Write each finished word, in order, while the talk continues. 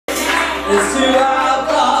is to our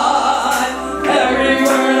God. Every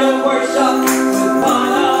word of worship with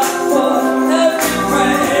one accord.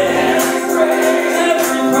 Every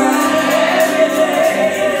praise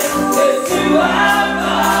is to our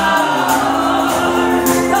God.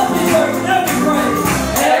 Help me work.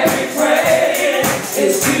 Every praise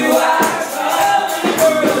is to our God.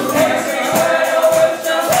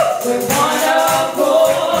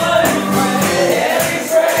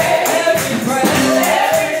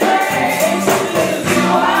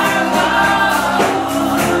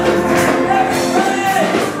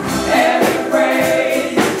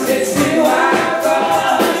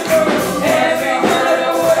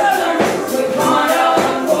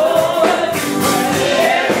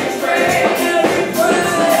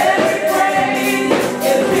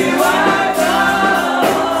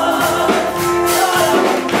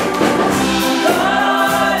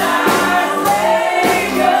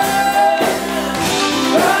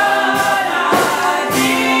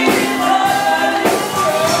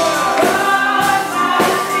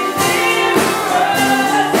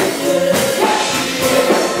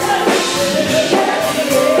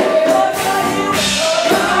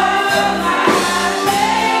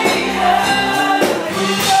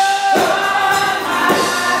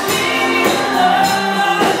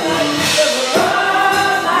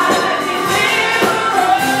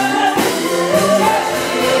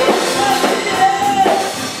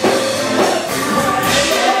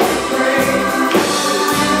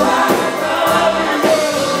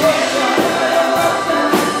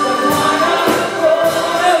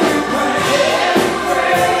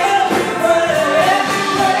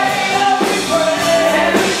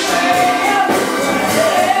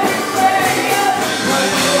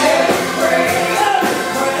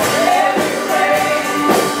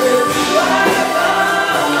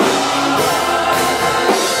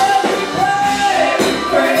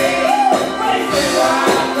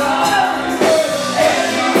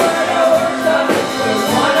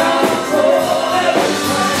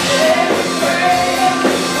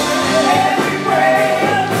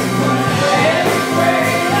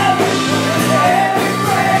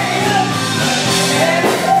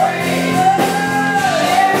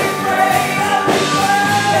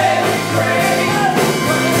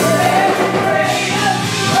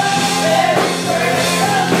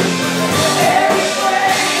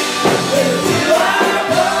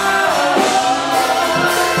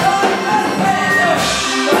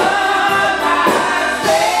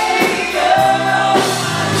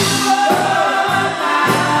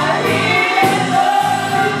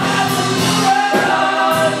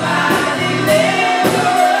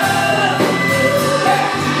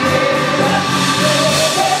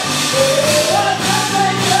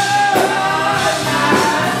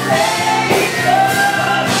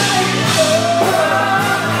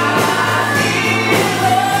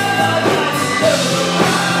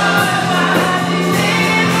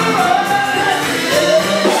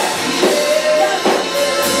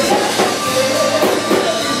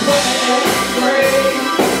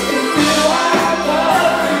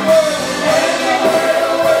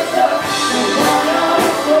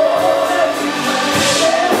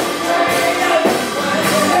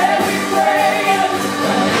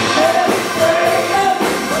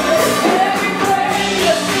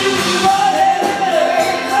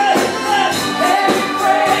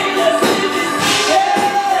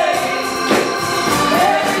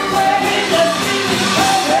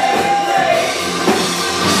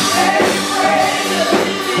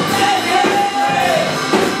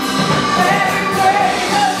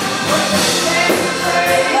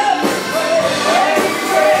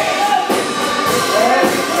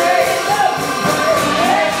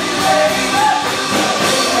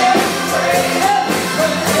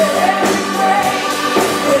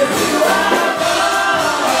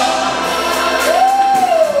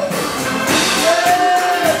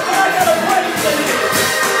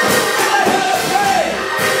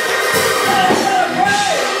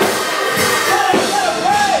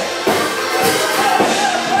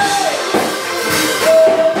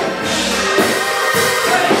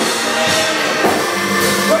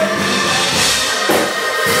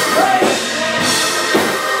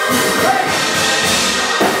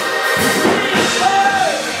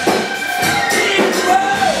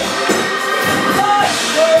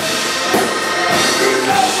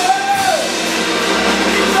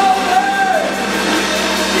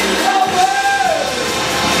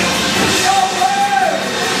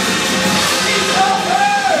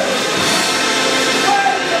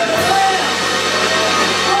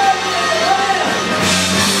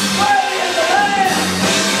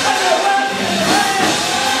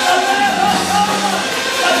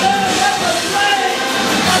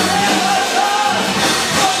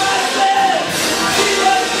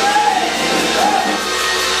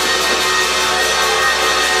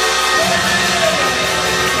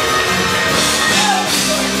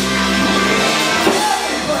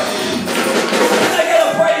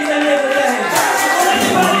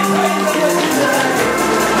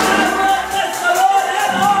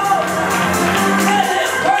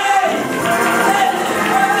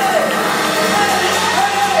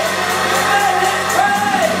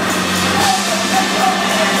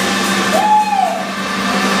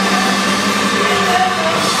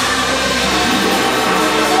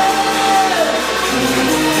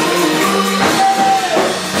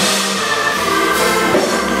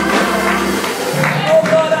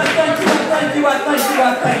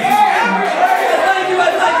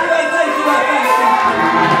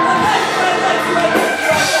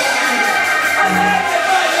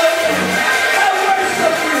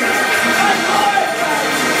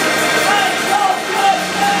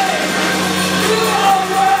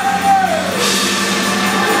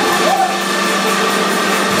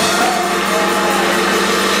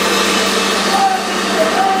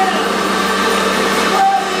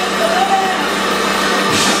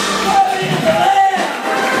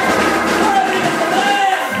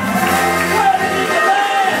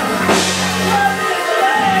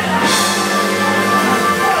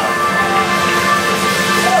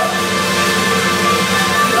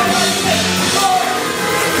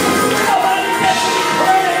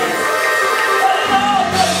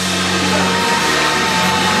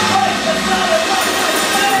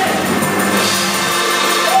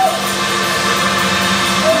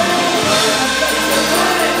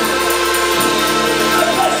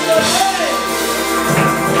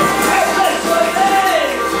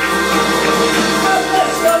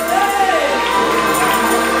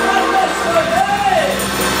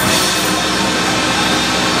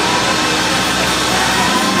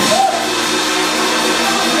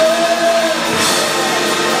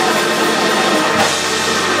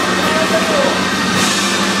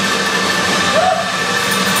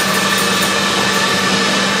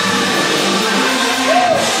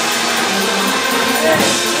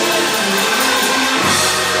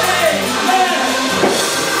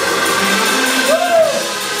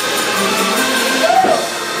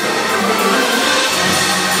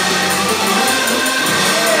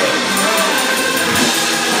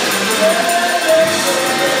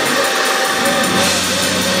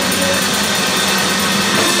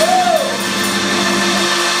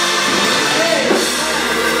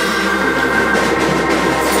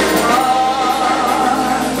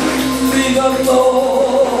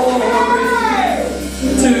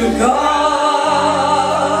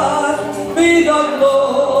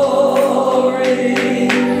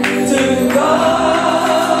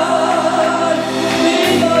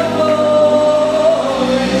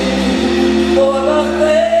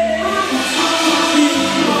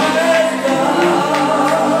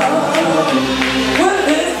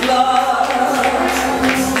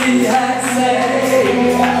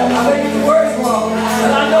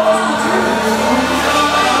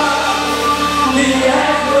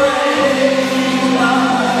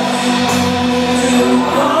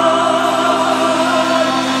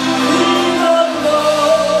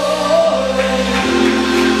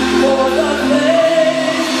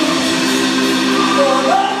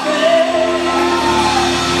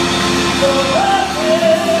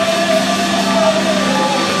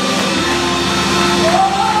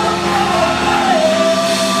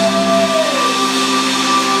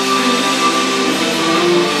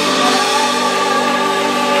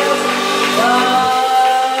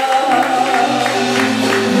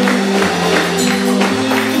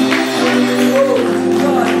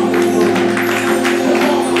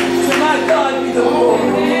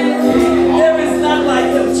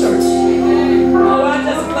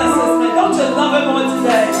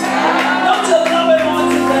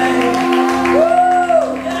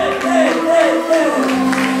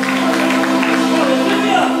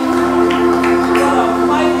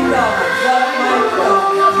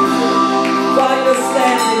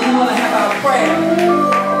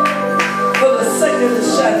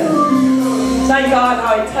 God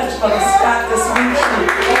how he touched Mother Scott this week.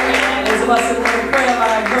 Those of us in the prayer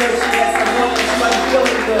line heard she had some woman, she wasn't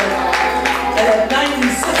feeling good. And at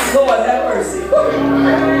 96, Lord have mercy.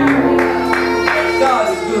 God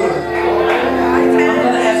is good. I'm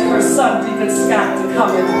going to ask her son, Deacon Scott, to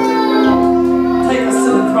come and take us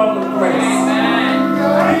to the throne of grace.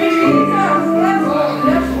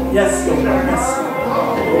 Yes, Lord. Yes, Lord.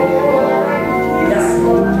 Yes,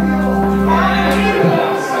 Lord.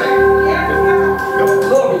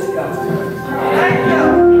 Glory to God. Thank you.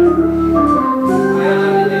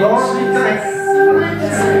 Lord, we thank you.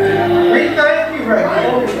 We thank you right now.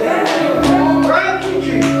 Thank you,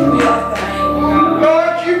 Jesus.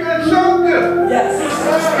 Lord, you've been so good. Yes.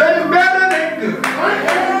 Been better than good.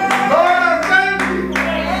 Lord, I thank you.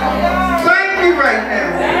 Thank you right now.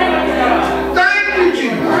 Thank you,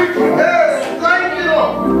 Jesus. Yes, thank you,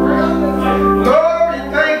 Lord. Lord, we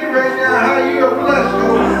thank you right now how you are blessed,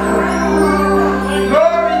 Lord.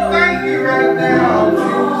 Lord, we thank you right now,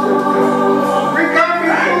 Jesus. We come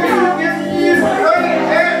before you, giving you praise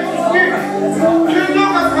and spirit to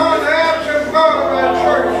look upon the absent part of our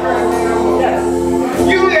church right now. Yes.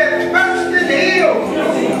 You have touched and healed.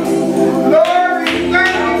 Lord, we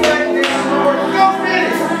thank you right now for so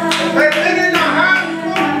many that been in the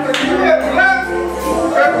hospital, but you have blessed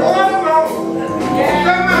and all alone.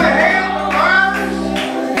 Somebody had the virus,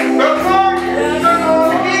 but Lord, you sent on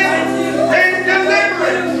healing and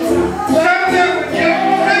deliverance. Some that were just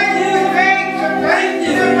sick and pains and pains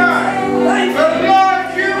in their mind. But Lord,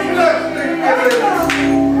 you blessed and delivered.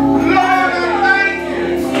 Lord, I thank you.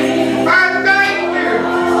 I thank you.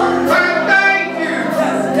 I thank you.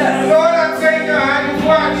 Lord, I thank you how you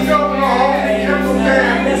watched over the whole temple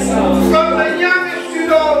family. From the youngest to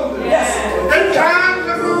the oldest. The times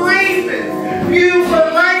of bereavement. You were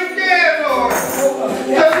right there, Lord.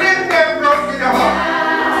 To lift that broken heart.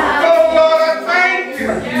 Oh, Lord, I thank you.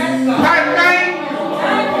 I thank you.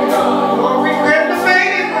 Lord, we couldn't have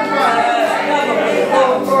made it without you.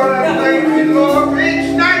 Oh, Lord, I thank you, Lord. Each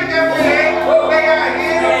night that we ate, they are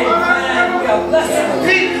here for us.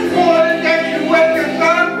 Each morning that you wake us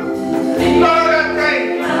up, Lord, I thank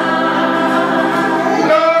you.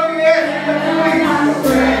 Lord, we ask you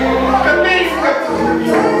to be with us.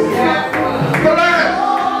 Bless.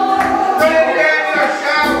 Don't get us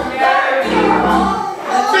out.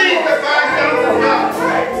 Feed the body of the God.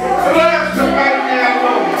 Bless them right now,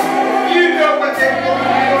 Lord. You know what they're going to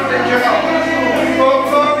do on the job. Oh,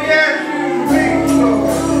 Lord, we ask you to be, Lord,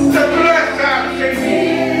 to bless our city.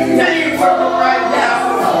 Be with them right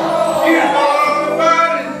now. You know all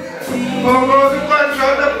about it. Oh, Lord, the ones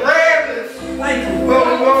on the prayer list. Oh,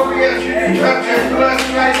 Lord, we ask you to touch and bless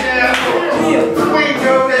right now. We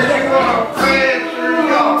know that you are praying through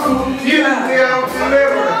God. You will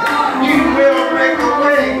deliver. You will make a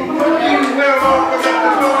way. You will open up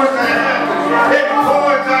the doors of heaven. It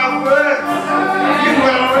pours out blessing. You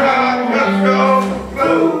will allow us to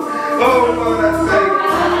overflow. Oh, Lord, I thank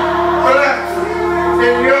you. Bless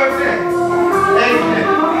in your name. Amen.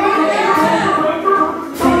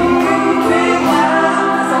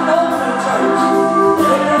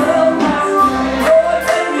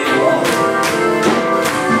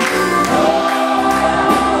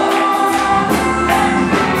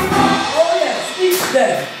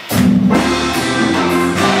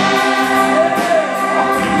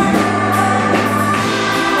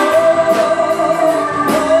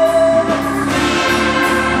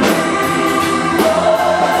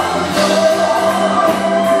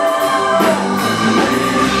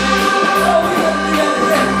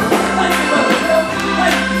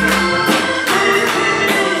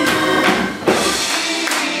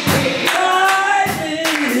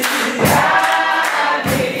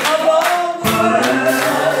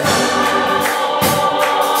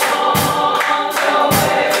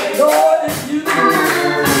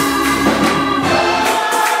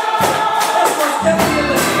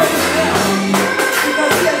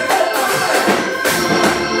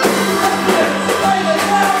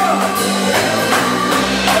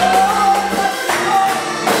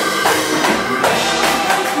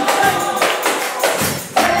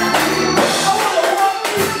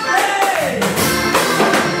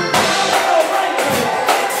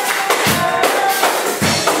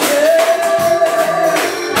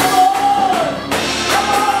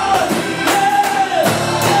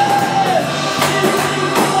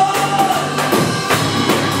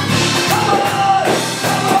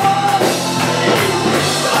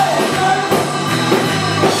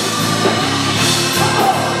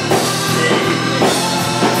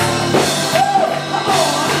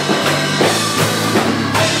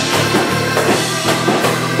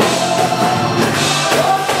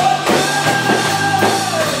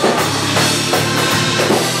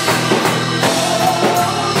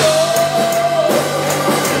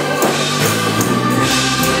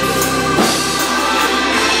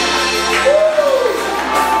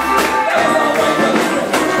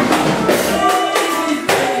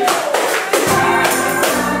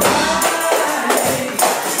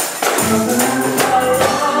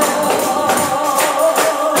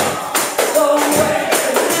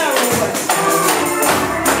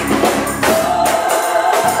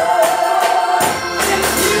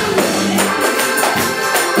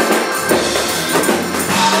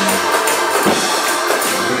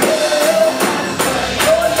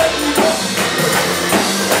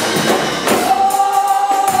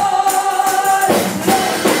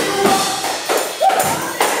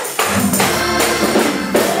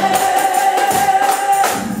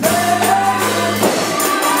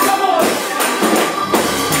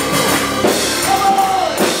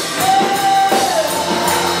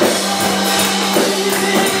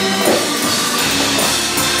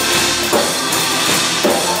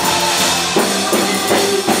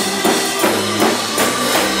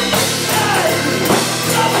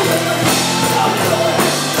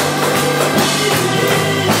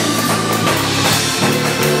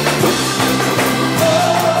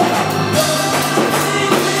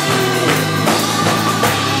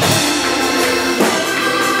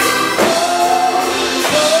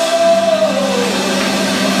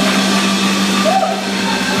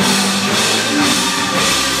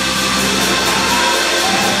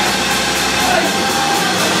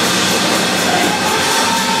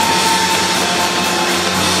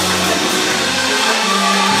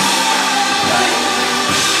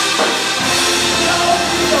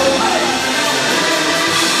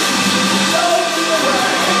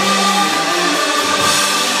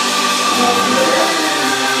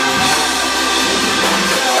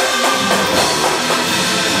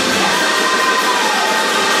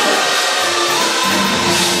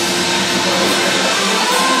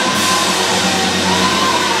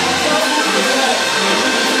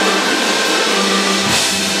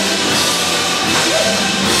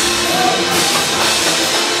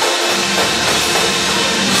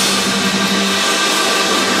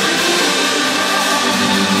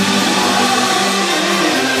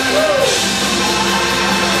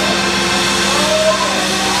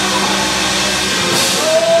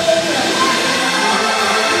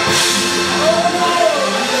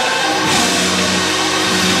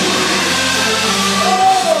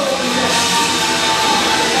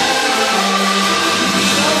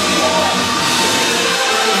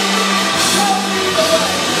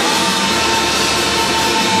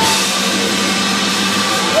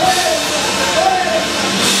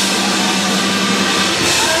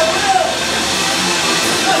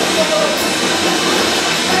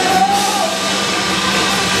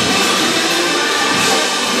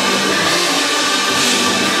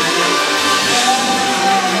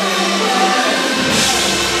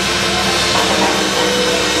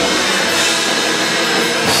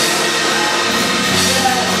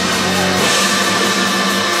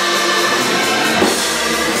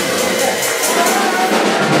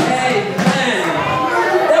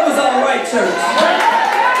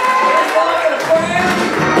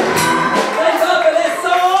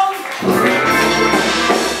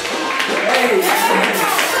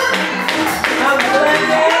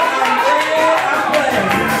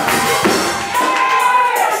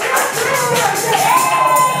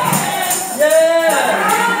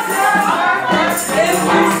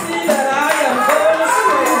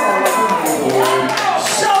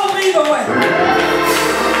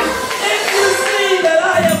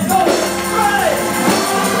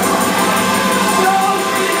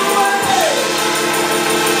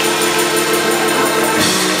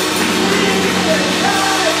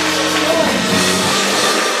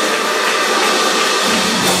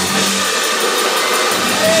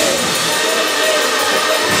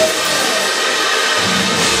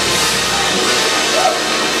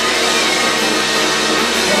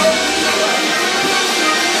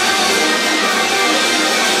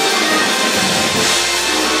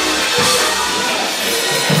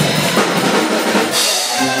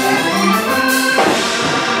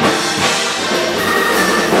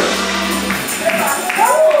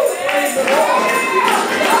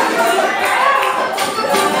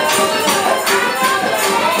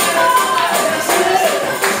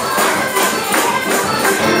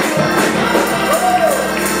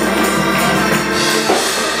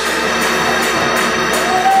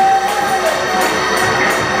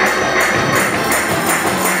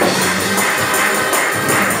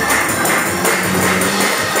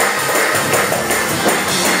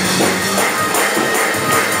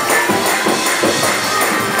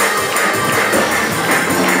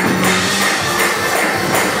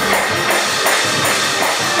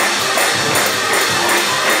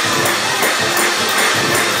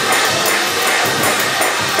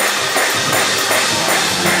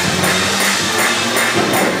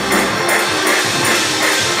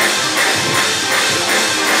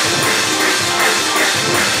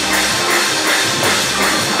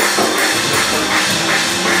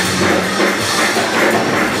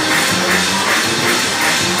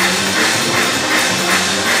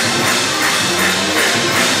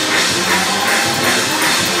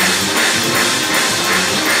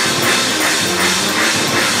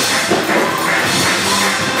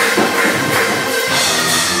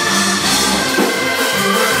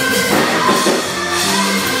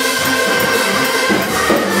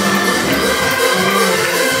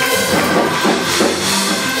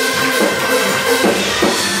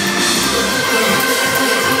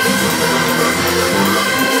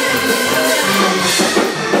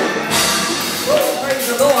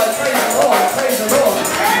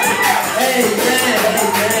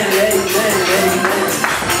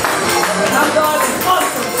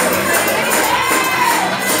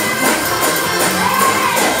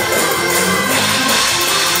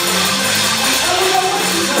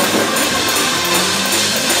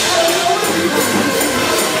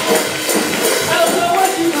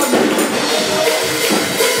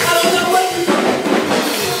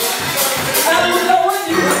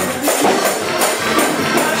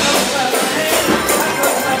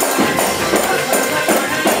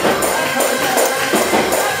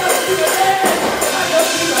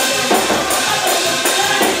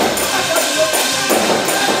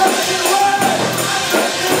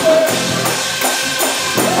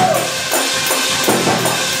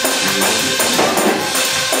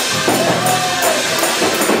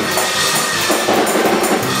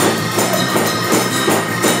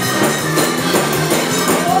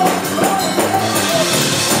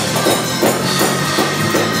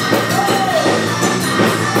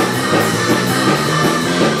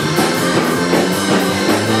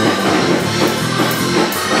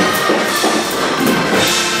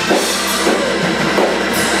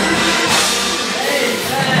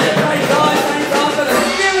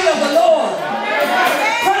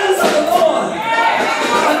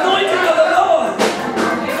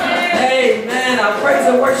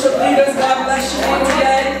 and worship leaders, God bless you on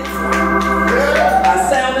today. Our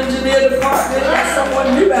sound engineer department, got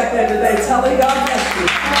someone new back there today. Telling God bless you.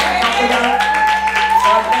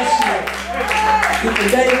 God bless you.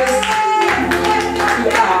 Deacon Davis,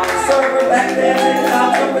 to our server back there, taking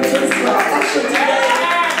our temperatures, to our usher today.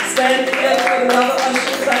 Stand together with another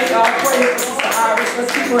usher. Thank God. Pray for Sister Iris.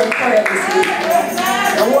 Let's keep her in prayer this week.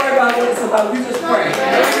 Don't worry about what it's about. You just pray.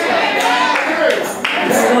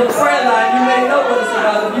 On the prayer line, you may know what it's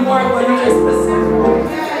about. If you weren't, well, you just listen.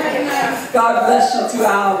 God bless you. To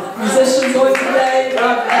our musicians on today,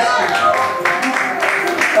 God bless you.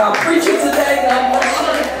 Our preacher today, God bless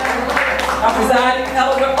you. Our presiding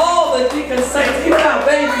elder, all the deacons, saints, even our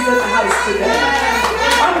babies in the house today.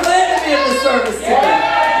 I'm glad to be in the service today.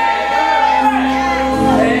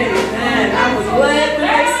 Amen. I was glad when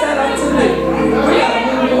they said unto me, we gotta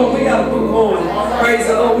move on, we gotta move on. Praise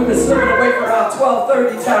the Lord. We've been slipping away from our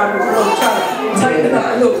 12:30 time, and we're going to try to tighten it up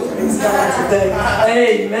a little bit today.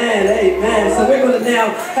 Amen, amen. So we're going to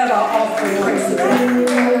now have our offering praise today.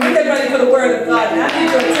 We get ready for the word of God. Now I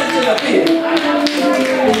need your attention up here.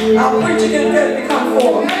 Our preacher getting ready to come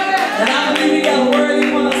forward. And I believe we got a word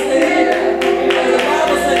he wants us to hear. As the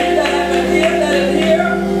Bible says, you got to hear, let him hear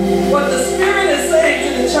what the Spirit is saying to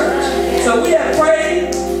the church. So we have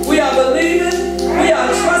prayed, we are believing, we are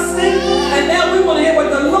trusting, and now we want to hear what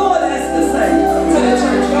the Lord has to say to the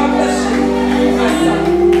church. God bless you, my son.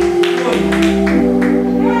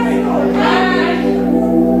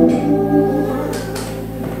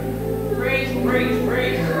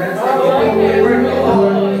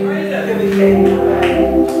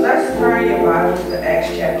 Let's turn your Bible to Acts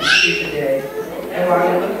chapter 2 today. And while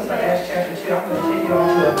you're looking for Acts chapter 2, I'm going to take you on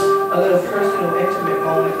to a little personal, intimate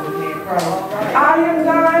moment with me in Christ. I am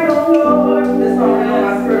thine, O Lord. This song is on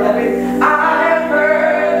my spirit. I have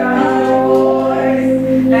heard thy voice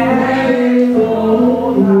and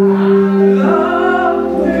told thy love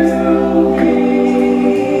to me.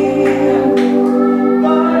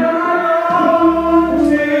 But I long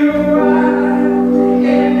to rise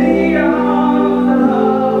in the arms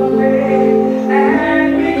of faith and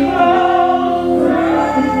be closer,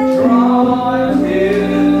 drawn to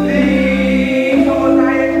thee. Come on,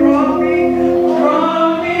 Zion,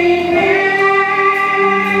 draw me nearer,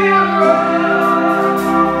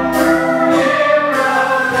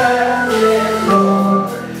 Lord,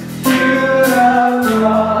 to the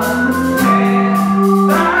cross and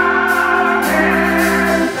side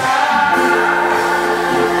and side.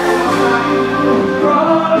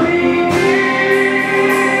 Draw me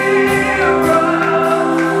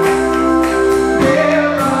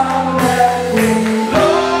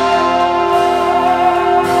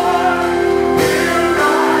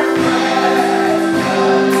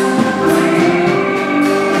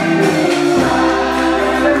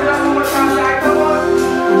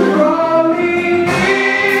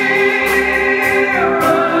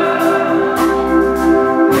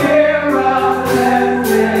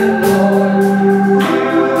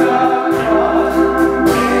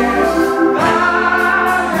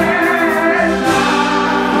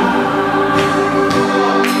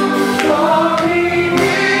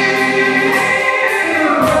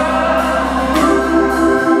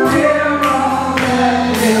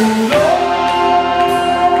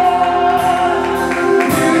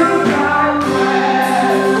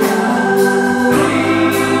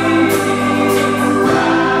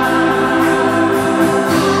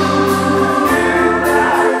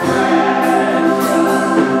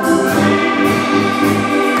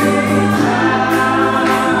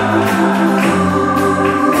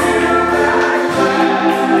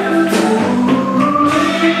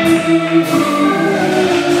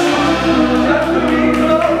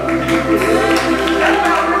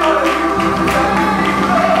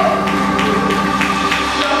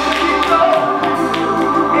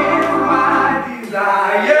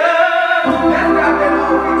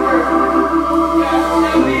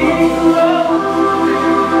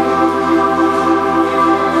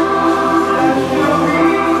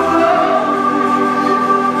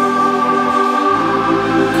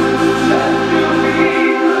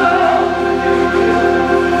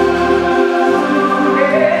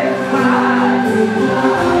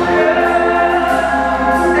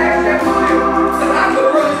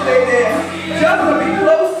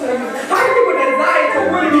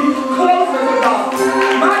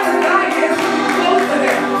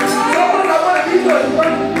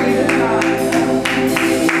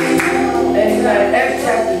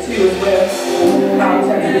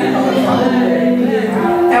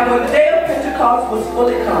was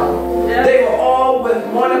fully come. They were all with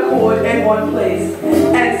one accord in one place.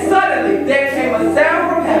 And suddenly there came a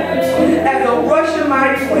sound from heaven as a rushing mighty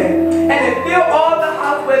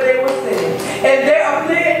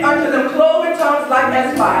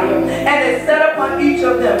down as fire, and it set upon each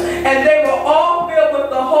of them. And they were all filled with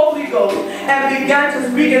the Holy Ghost and began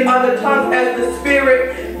to speak in other tongues as the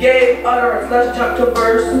Spirit gave utterance. Let's jump to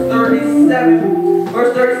verse 37.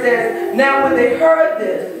 Verse 30 says, now when they heard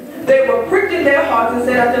this, they were pricked in their hearts and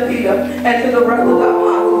said unto Peter and to the rest of the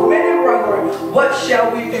apostles, men and brethren, what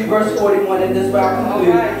shall we do? Verse 41, and this will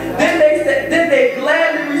conclude. Then they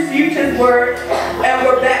gladly received his word and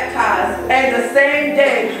were baptized. And the same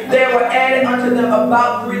day there were added unto them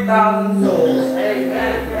about 3,000 souls.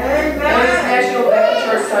 Amen. On this National Baptist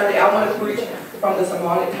Church Sunday, I want to preach from the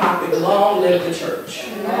sermonic topic, long live the church.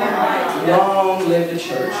 Long live the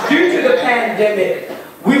church. Due to the pandemic,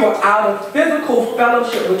 we were out of physical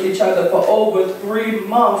fellowship with each other for over 3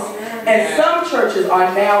 months, and some churches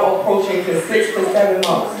are now approaching to 6 to 7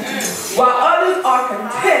 months. While others are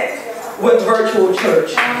content with virtual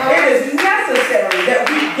church, it is necessary that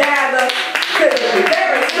we gather physically.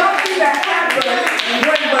 There is something that happens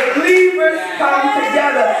when believers come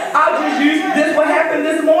together. I'll just use this, what happened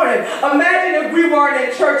this morning. Imagine if we weren't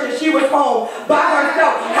in church and she was home by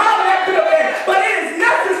herself. How that could have been. But it is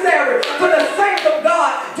necessary for the saints of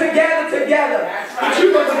God to gather together. The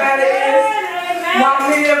truth of the matter is, while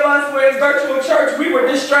many of us were in virtual church, we were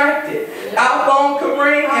distracted. Our phone could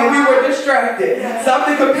ring and we were distracted. Some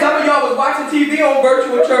of y'all was watching TV on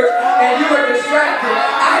virtual church and you were distracted.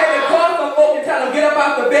 I had to call some folk and tell them, get up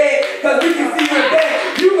out the bed because we can see you in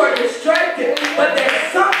bed. You were distracted. But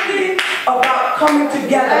there's something about coming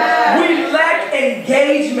together. We lack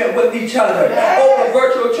engagement with each other over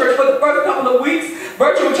virtual church. For the first couple of weeks,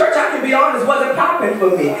 virtual church, I can be honest, wasn't popping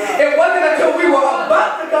for me. It wasn't until we were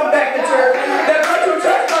about to come back to church that virtual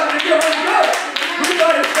church started to get really good. We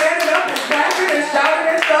started standing up and clapping and shouting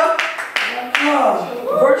and stuff.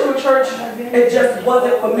 Virtual church, it just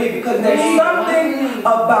wasn't for me because there's something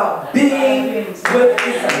about being with each other.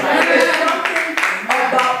 There's something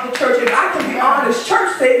about the church. If I can be honest,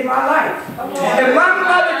 church saved my life. If my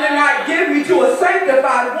mother did not give me to a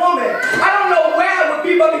sanctified woman, I don't know where I would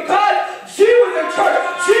be, but because she was in church,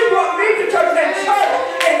 she brought me to church, and church,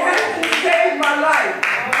 it has saved my life.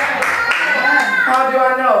 How do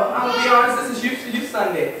I know? I'm going to be honest, this is Youth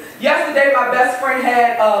Sunday. Yesterday, my best friend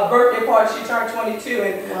had a birthday party. She turned 22,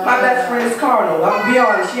 and my best friend is carnal. I'm going to be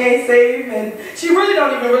honest, she ain't saved, and she really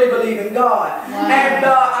don't even really believe in God. And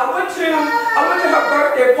I went to her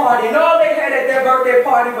birthday party, and all they had at their birthday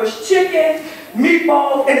party was chicken,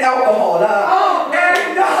 meatballs, and alcohol.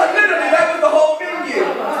 Literally, that was the whole menu.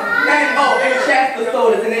 And Shasta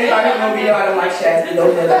sodas. And anybody who know me know I don't like Shasta.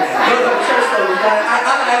 Those are the church sodas.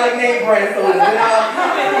 I like name brand sodas.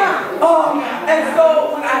 And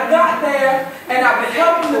so when I got there and I was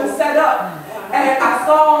helping them set up, and I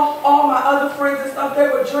saw all my other friends and stuff, they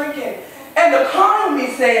were drinking. And the carnal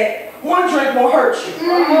me said, one drink won't hurt you.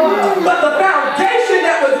 But the foundation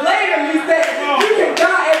that was laid in me said, you can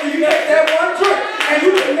die after you take that one drink, and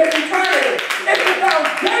you can live eternity. It's the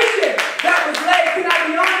foundation that was laid. Can I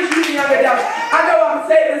be honest, you young adults? I know I'm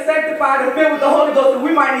saved and sanctified and filled with the Holy Ghost, and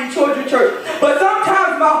we might need children church. But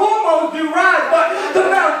sometimes my hormones do rise, but the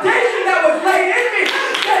foundation that was laid in me,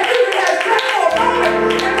 that you can have sex for a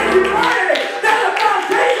moment, and then you learn it. That's the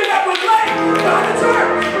foundation that was laid by the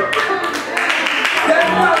church. That's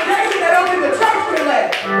the foundation that only the church can lay.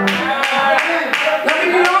 Let me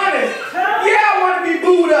be honest. Yeah, I want to be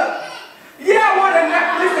booed up. Yeah, I want to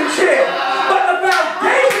Netflix and chill. But the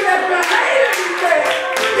foundation that's been laid in me says,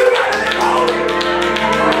 you got to live holy.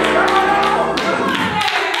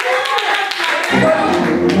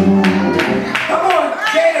 Come on,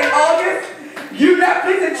 Jane in August. You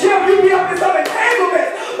Netflix and chill, you be up in some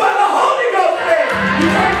entanglements. But the Holy Ghost says, you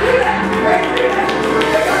can't do that. You can't do that.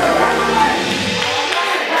 You got the right way.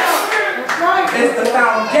 It's the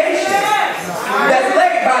foundation that's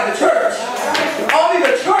laid by the church. Only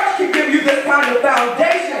the church can give you this kind of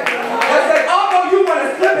foundation. That's like, although you want to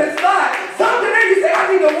slip and slide, something in you say, I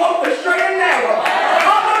need to walk the straight and narrow.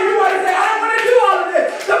 Although you want to say, I don't want to do all of this.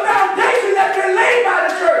 The foundation that's been laid by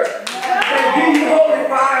the church says, be ye holy,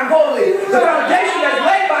 for I am holy. The foundation that's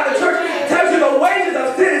laid by the church tells you the wages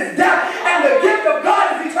of sin is death, and the gift of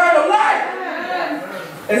God is eternal life.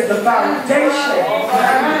 It's the foundation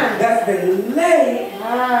that's been laid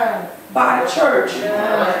by the church.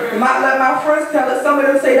 Let my friends tell us, some of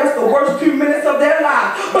them say that's the worst 2 minutes of their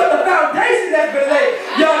life. But the foundation that's been laid,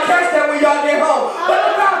 y'all catch that when y'all get home. But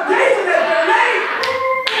the foundation that's been laid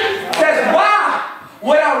says, why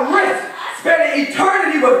would I risk spending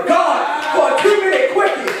eternity with God for a 2-minute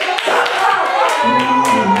quickie?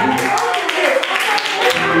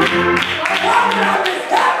 Why would I risk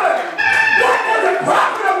heaven? What does it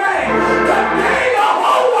profit a man to gain the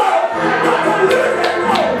whole world but to lose his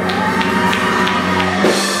soul?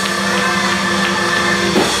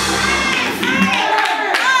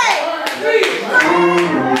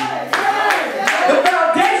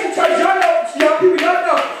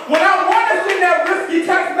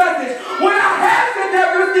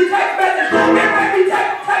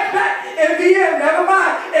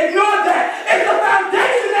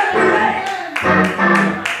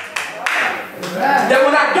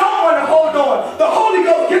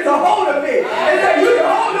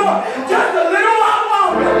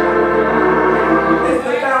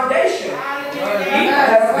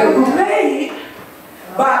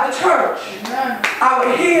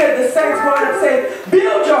 saints growing up saying,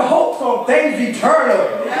 build your hopes on things eternal.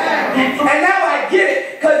 And now I get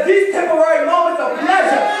it, because these temporary moments of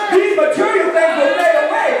pleasure, these material things will fade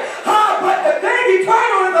away. But the thing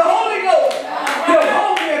eternal is the Holy Ghost. Will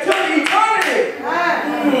hold me until the eternity.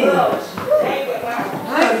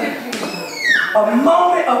 A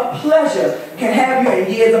moment of pleasure can have you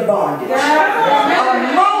in years of bondage. A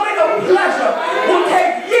moment of pleasure will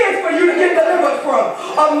take years for you to get delivered from.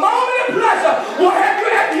 A moment of pleasure will have you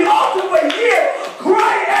at the altar for years,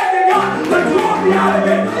 crying after God to draw me out of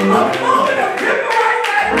it. A moment of temporary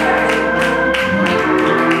satisfaction.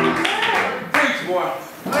 Preach, boy.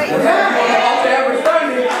 We'll have you on the altar every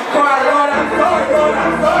Sunday, crying, Lord, I'm sorry, Lord,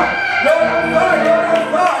 I'm sorry. Lord, I'm sorry, Lord, I'm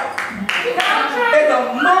sorry. It's a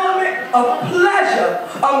moment of pleasure,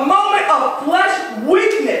 a moment of flesh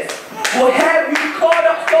weakness will have you caught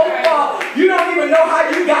up so far you don't even know how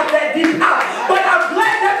you got that deep out. But I'm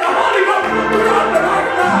glad that the Holy Ghost brought the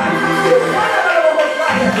right line. You son of a little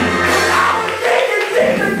fire. I was thinking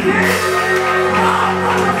Jesus did. Oh,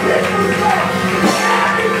 brother, this was wrong.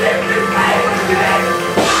 Everything this way was good.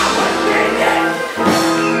 I was thinking.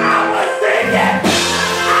 I was thinking.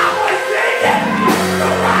 I was thinking. The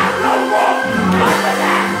rise no more. But the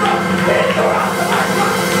last of the rise of my son.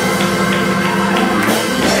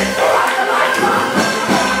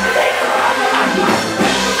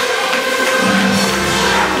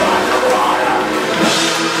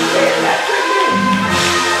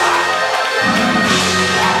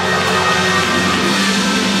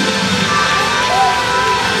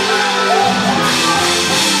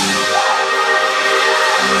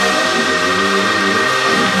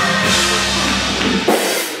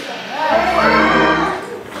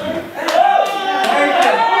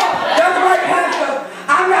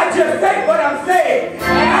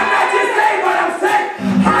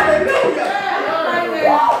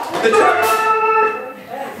 The church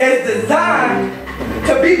is designed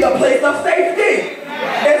to be the place of safety.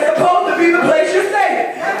 It's supposed to be the place you're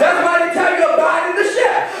safe. That's why they tell you abide in the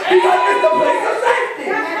ship, because it's the place of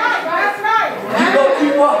safety. That's right. You go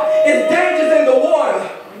too far. It's dangers in the water.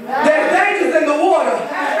 There's dangers in the water.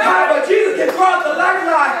 But Jesus can cross the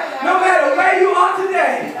lifeline no matter where you are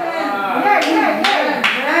today.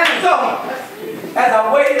 So, as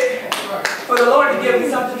I waited for the Lord to give me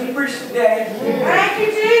something to preach today, Thank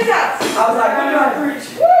you, Jesus. I was like, when do I preach?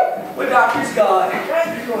 When do I preach God?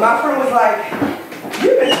 My friend was like,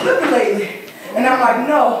 you've been slipping lately. And I'm like,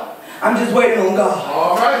 no, I'm just waiting on God.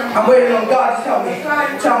 All right. I'm waiting on God to tell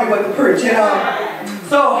me what to preach. And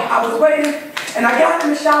so I was waiting, and I got in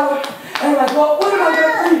the shower, and I'm like, well, what am I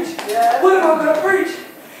going to preach? What am I going to preach?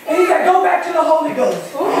 And he said, go back to the Holy Ghost.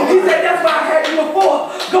 He said, that's why I had you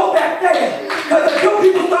before. Go back there. Because until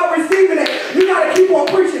people start receiving it, you got to keep on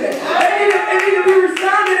preaching it. It need to be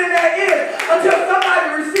resounding in their ears until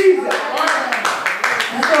somebody receives it.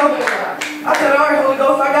 And so I said, all right, Holy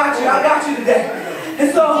Ghost, I got you today.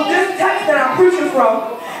 And so this text that I'm preaching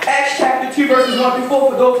from, Acts chapter 2, verses 1 through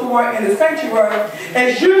 4, for those who weren't in the sanctuary,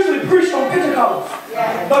 is usually preached on Pentecost.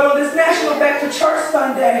 But on this National Back to Church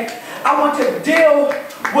Sunday, I want to deal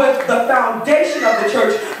with the foundation of the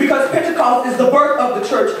church, because Pentecost is the birth of the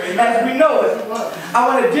church as we know it. I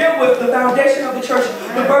want to deal with the foundation of the church,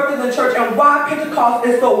 the birth of the church, and why Pentecost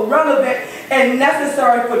is so relevant and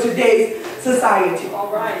necessary for today's society.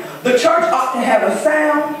 The church ought to have a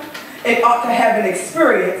sound, it ought to have an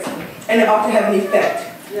experience, and it ought to have an effect.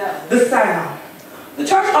 The sound. The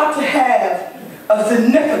church ought to have a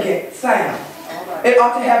significant sound. It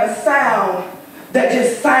ought to have a sound that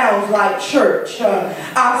just sounds like church.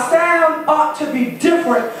 Our sound ought to be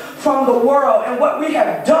different from the world. And what we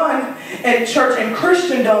have done in church and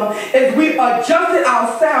Christendom is we adjusted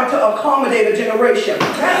our sound to accommodate a generation.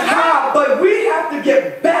 But we have to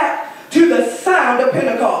get back to the sound of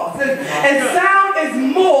Pentecost. And sound is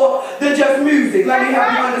more than just music. Let me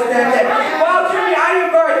help you understand that. Well, Timmy, I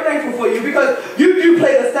am very thankful for you, because you do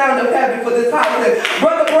play the sound of heaven for this house. And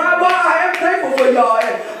Brother Brian, well, I am thankful for y'all.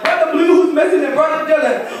 And Brother Blue, who's missing, and Brother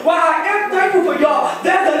Dylan, well, I am thankful for y'all.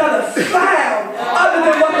 There's another sound other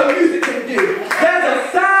than what the music can do. There's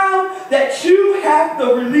a sound that you have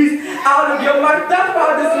to release out of your life. That's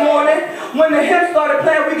why this morning, when the hymn started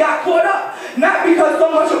playing, we got caught up. Not because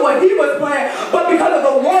so much of what he was playing, but because of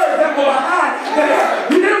the words that were behind the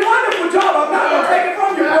hymn. You did a wonderful job. I'm not going to take it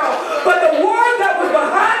from you, bro. But the words that was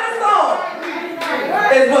behind the song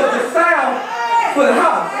was the sound for the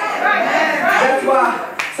house. That's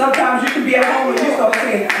why sometimes you can be at home and you start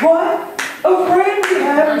saying, what? Afraid we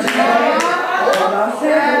have Jesus. I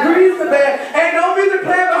said, breathe the bed. Ain't no music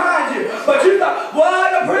playing behind you. But you thought,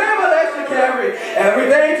 what a privilege to carry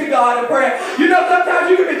everything to God in prayer. You know, sometimes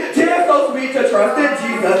you can be, 'tis so sweet to trust in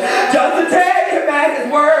Jesus. Jesus, just to take him at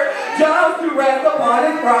his word, just to rest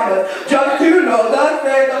upon his promise, just to know thus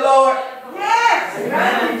saith the Lord.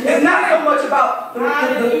 Yes. It's not so much about the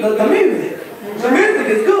music. The music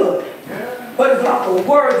is good. But it's about the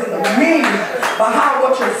words and the meaning behind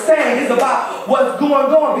what you're saying. It's about what's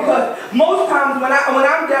going on. Because most times when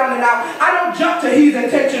I'm down and out, I don't jump to He's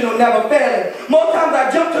Intentional, Never Failing. Most times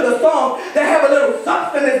I jump to the songs that have a little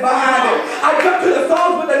substance behind it. I jump to the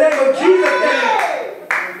songs with the name of Jesus in it.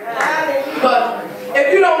 But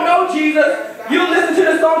if you don't know Jesus, you listen to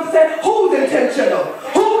the songs and say, who's intentional?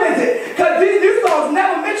 Who is it? Because these songs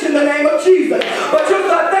never mention the name of Jesus. But you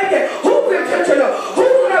start thinking, who's intentional?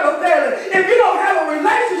 Who's never failing? If you don't have a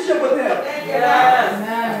relationship with him,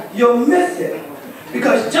 you'll miss it.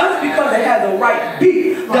 Because just because it has the right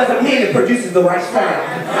beat doesn't mean it produces the right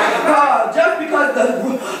sound. Just because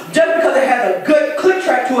it has a good click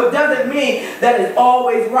track to it doesn't mean that it's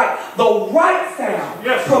always right. The right sound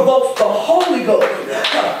provokes the Holy Ghost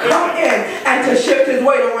to come in and to shift his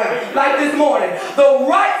weight around. Like this morning, the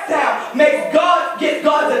right sound gets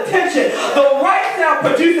God's attention. The right sound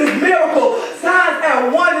produces miracles, signs,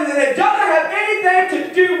 and wonders, and it doesn't have anything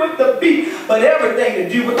to do with the beat, but everything to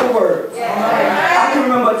do with the words. I can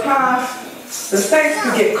remember a time the saints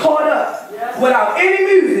could get caught up without any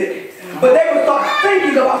music, but they would start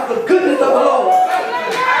thinking about the goodness of the Lord.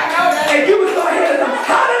 And you would start hearing them,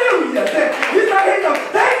 hallelujah. You start hearing them,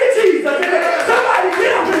 thank you, Jesus. And then somebody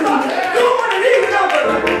get up and start doing one of these numbers.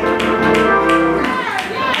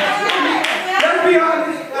 Let's be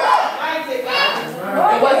honest.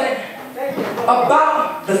 It wasn't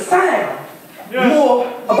about the sound. More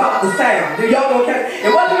about the sound. Did y'all know?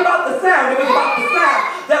 It wasn't about the sound. It was about the sound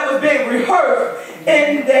that was being rehearsed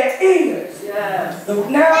in their ears. So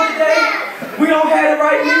now today, we don't have the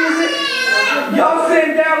right music. Y'all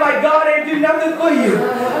sitting down like God ain't do nothing for you.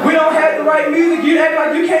 We don't have the right music. You act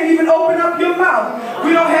like you can't even open up your mouth.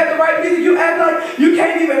 We don't have the right music. You act like you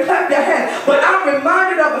can't even clap your hands. But I'm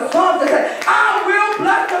reminded of a song that says, I will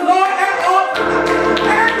bless the Lord at all times,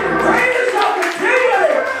 and his praises shall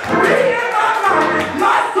continually be in my mouth.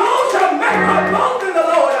 My soul shall make her boast in the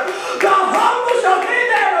Lord. The humble shall be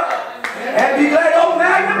there and be glad. Oh,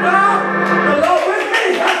 magnify the Lord with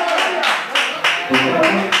me.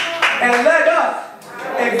 And let us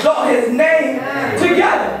exalt his name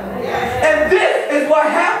together. And this is what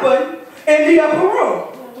happened in the upper room.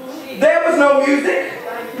 There was no music.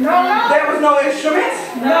 There was no instruments.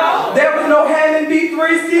 There was no Hammond B3,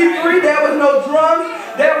 C3. There was no drums.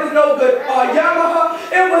 There was no good Yamaha.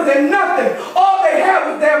 It wasn't nothing. All they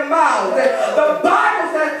had was their mouths. And the Bible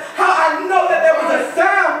says how I know that there was a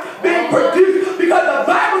sound being produced, because the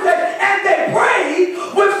Bible says, and they prayed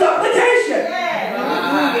with supplication.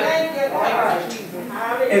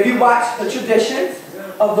 If you watch the traditions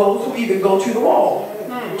of those who even go to the wall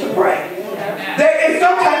to pray, there is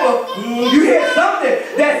some type of, you hear something,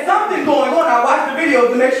 there's something going on. I watched the videos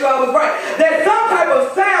to make sure I was right. There's some type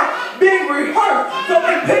of sound being rehearsed. So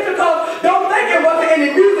in Pentecost, don't think it wasn't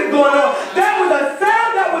any music going on. There was a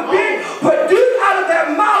sound that was being produced out of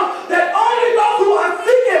their mouth that only those who are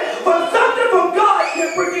seeking for something from God can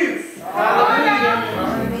produce.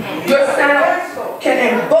 Your sound can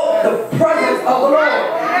invoke the presence of the Lord.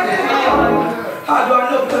 How do I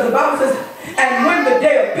know? Because the Bible says, and when the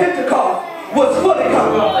day of Pentecost was fully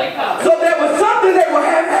come. So there was something they would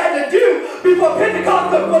have had to do before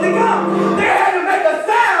Pentecost could fully come. They had to make a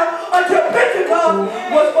sound until Pentecost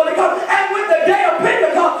was fully come. And when the day of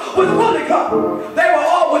Pentecost was fully come, they were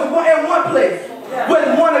always in one place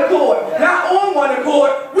with one accord. Not on one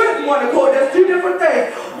accord, with one accord. There's two different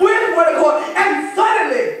things. With one accord. And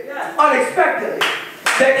suddenly, unexpectedly,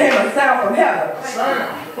 there came a sound from heaven.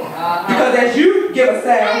 Because as you give a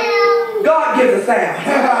sound, God gives a sound.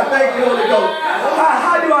 Thank you, Holy Ghost.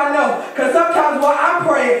 How do I know? Because sometimes while I'm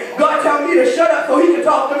praying, God tells me to shut up so he can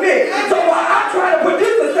talk to me. So while I'm trying to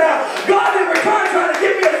produce a sound, God in return trying to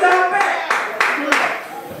give me a sound back.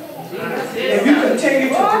 If you continue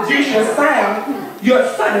to produce your sound, your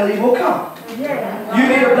suddenly will come. You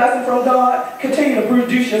need a blessing from God, continue to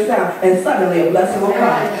produce your sound, and suddenly a blessing will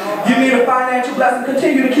come. You need a financial blessing,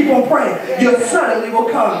 continue to keep on praying. Your suddenly will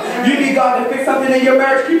come. You need God to fix something in your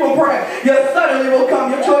marriage, keep on praying. Your suddenly will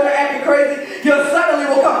come. Your children acting crazy, your suddenly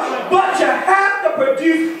will come. But you have to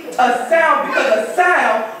produce a sound, because a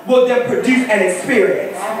sound will then produce an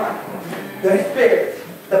experience. The experience.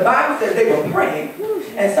 The Bible says they were praying,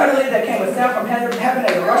 and suddenly there came a sound from heaven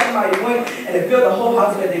as a rushing mighty wind, and it filled the whole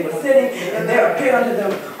house where they were sitting, and there appeared unto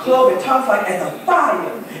them cloven tongues like as a fire,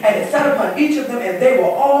 and it sat upon each of them, and they were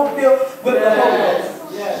all filled with the Holy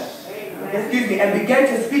Ghost. Excuse me, and began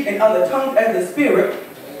to speak in other tongues as the Spirit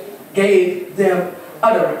gave them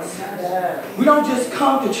utterance. We don't just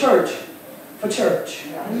come to church for church.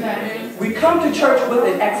 We come to church with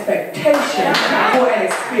an expectation for an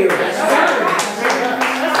experience.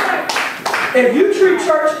 If you treat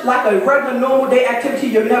church like a regular normal day activity,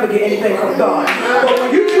 you'll never get anything from God. But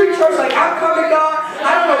when you treat church like, I'm coming, God,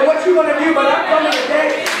 I don't know what you're going to do, but I'm coming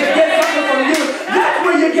today to get something from you, that's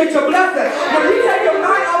when you get your blessing. When you take your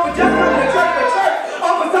mind off of just coming to church for church,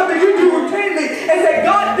 off of something you do routinely, and say,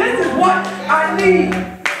 God, this is what I need.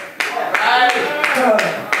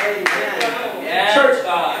 Church,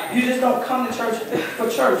 you just don't come to church for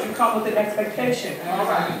church. You come with an expectation.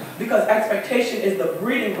 Because expectation is the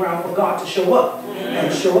breeding ground for God to show up.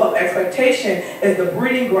 And show up. Expectation is the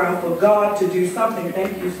breeding ground for God to do something.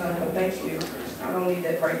 Thank you, son. Thank you. I don't need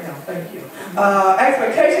that right now. Thank you.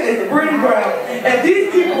 Expectation is the breeding ground. And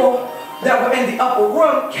these people that were in the upper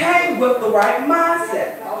room came with the right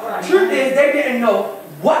mindset. Truth is, they didn't know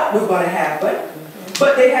what was going to happen.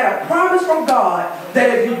 But they had a promise from God that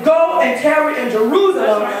if you go and tarry in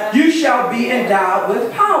Jerusalem, you shall be endowed with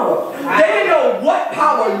power. They didn't know what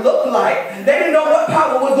power looked like. They didn't know what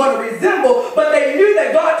power was going to resemble, but they knew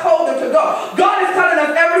that God told them to go. God is telling us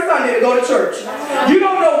every Sunday to go to church. You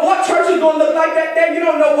don't know what church is going to look like that day. You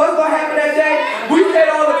don't know what's going to happen that day. We say it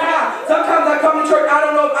all the time. Sometimes I come to church, I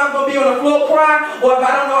don't know if I'm going to be on the floor crying, or if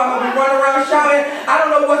I don't know I'm going to be running around shouting. I don't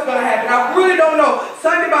know what's going to happen. I really don't know.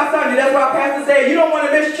 Sunday by Sunday, that's why Pastor said, you don't want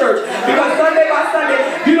to miss church. Because Sunday by Sunday,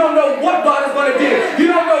 you don't know what God is going to do. You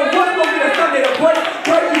don't know what's going to be the Sunday to break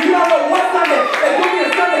you. You don't know what Sunday is going to be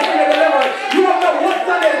the Sunday for your deliverance. You don't know what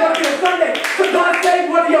Sunday is going to be the Sunday for God save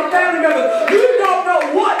one of your family members. You don't know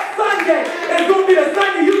what Sunday is going to be the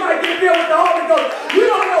Sunday you might get filled with the Holy Ghost. You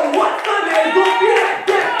don't know what Sunday is going to be that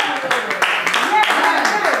day.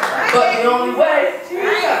 But the only way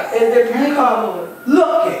is if you come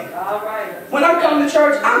looking. When I come to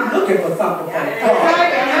church, I'm looking for something from God.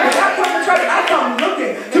 When I come to church, I come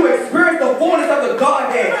looking to experience the fullness of the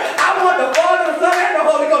Godhead. I want the Father, the Son, and the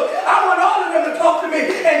Holy Ghost. I want all of them to talk to me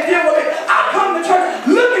and deal with me. I come to church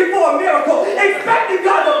looking for a miracle, expecting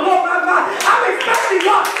God to blow my mind. I'm expecting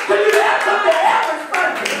God to do that something every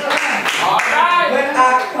Sunday. When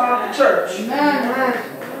I come to church.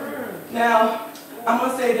 Now, I'm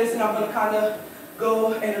going to say this and I'm going to kind of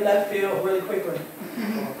go in the left field really quickly.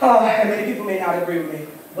 And many people may not agree with me,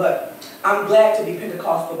 but I'm glad to be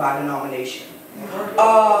Pentecostal by denomination.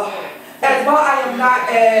 As while I am not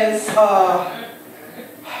as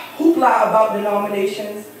hoopla about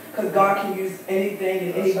denominations, because God can use anything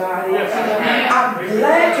and anybody, I'm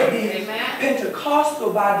glad to be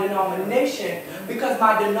Pentecostal by denomination because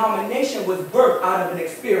my denomination was birthed out of an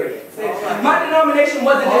experience. My denomination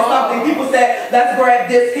wasn't just something people said, let's grab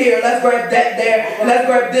this here, let's grab that there, and let's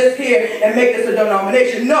grab this here and make this a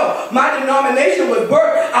denomination. No, my denomination was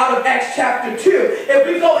birthed out of Acts chapter 2. If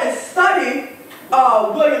we go and study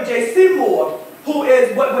William J. Seymour, who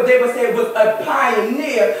is what they would say was a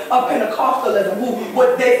pioneer of Pentecostalism, who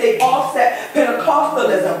what they say offset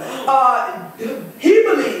Pentecostalism. He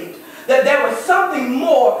believed that there was something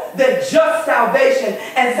more than just salvation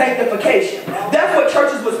and sanctification. That's what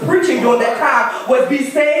churches was preaching during that time, was be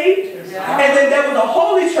saved. And then there was a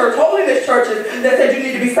holy church, holiness churches, that said you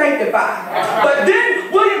need to be sanctified. But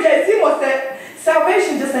then William J. Seymour said,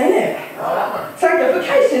 salvation just ain't it.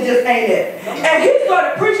 Sanctification just ain't it. And he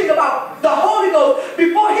started preaching about the Holy Ghost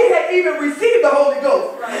before he had even received the Holy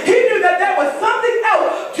Ghost. He knew that there was something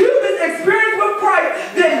else to this experience with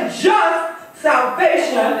Christ than just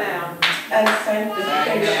salvation and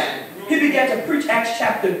sanctification. He began to preach Acts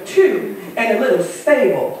chapter 2 in a little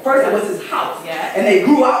stable. First it was his house. And they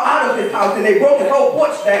grew out of his house and they broke his whole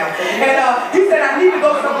porch down. And he said, I need to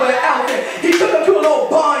go somewhere else. And he took him to a little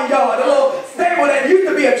barnyard, a little stable that used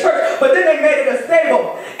to be a church, but then they made it a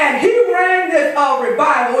stable. And he ran this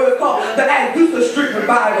revival. It was called the Azusa Street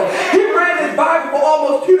Revival. He ran this Bible for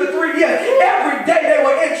almost 2 to 3 years. Every day they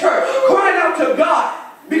were in church crying out to God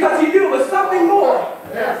because he knew it was something more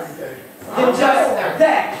than just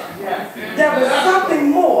that. There was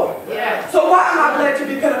something more. So why am I glad to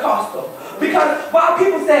be Pentecostal? Because while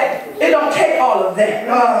people say it don't take all of that,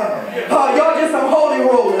 y'all just some holy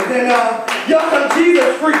rollers and y'all some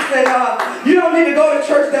Jesus freaks and you don't need to go to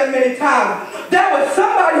church that many times. There was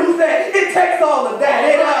somebody who said it takes all of that.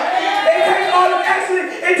 It takes all of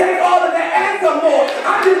it takes all of that and some more.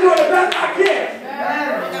 I'm just doing the best I can.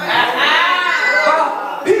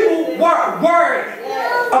 People weren't worried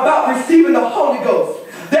about receiving the Holy Ghost.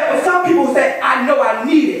 There were some people who said, I know I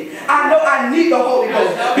need it. I know I need the Holy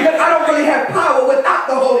Ghost because I don't really have power without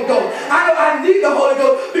the Holy Ghost. I know I need the Holy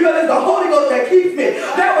Ghost because it's the Holy Ghost that keeps me.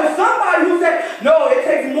 There was somebody who said, no, it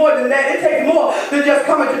takes more than that. It takes more than just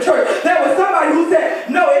coming to church. There was somebody who said,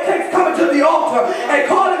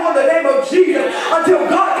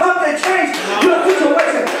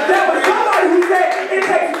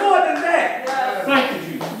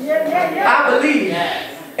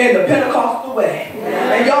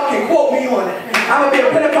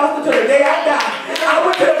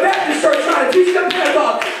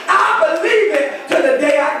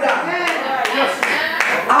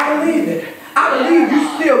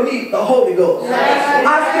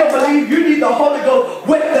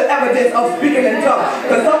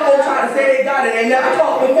 never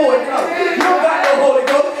talk before it comes. You don't got no Holy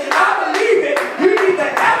Ghost. I believe it. You need the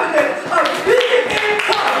evidence of speaking in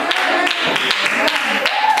tongues.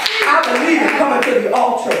 I believe it coming to the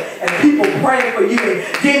altar and people praying for you and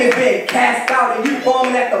demons being cast out and you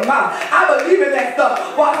foaming at the mouth. I believe in that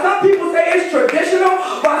stuff. While some people say it's traditional,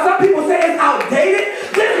 while some people say it's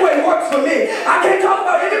outdated, this way works for me. I can't talk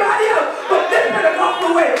about anybody else, but this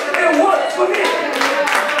Pentecostal way, it works for me.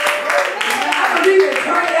 I believe in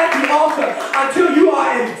turning at the altar until you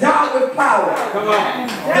are endowed with power. Come on.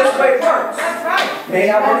 This way works. That's right. May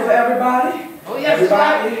not work for everybody. Oh, yes,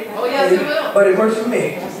 Everybody, it will. Oh, yes, it will. but it works for me.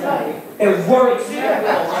 It works. It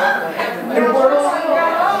works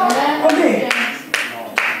for me.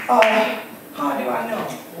 How do I know?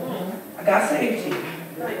 I got saved here.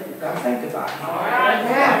 Got sanctified.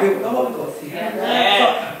 I feel with the Holy Ghost here.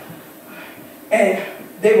 So, and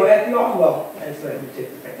they were at the altar. Well,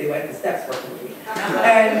 they were at the steps working with me.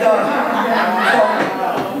 And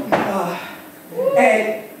and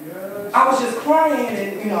I was just crying,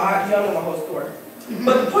 and you know, y'all know my whole story.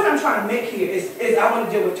 But the point I'm trying to make here is I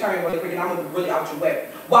want to deal with turning really quick, and I'm going to be really out your way.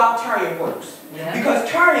 While turning works. Because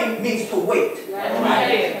turning means to wait.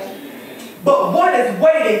 But what is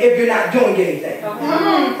waiting if you're not doing anything?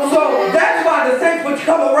 So that's why the saints would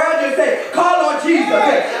come around you and say, call on Jesus,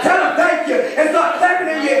 and tell him thank you, and start clapping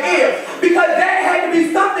in your ear. Because that had to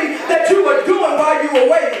be something that you were doing while you were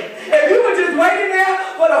waiting. If you were just waiting there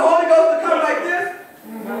for the Holy Ghost to come like this,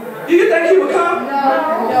 do you think he would come?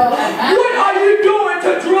 No. What are you doing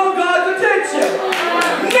to draw God's attention?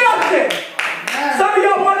 Nothing. Some of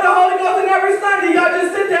y'all want the Holy Ghost, and every Sunday y'all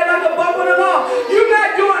just sit there like a bump on the lawn. You're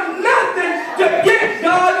not doing nothing to get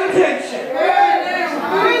God's attention.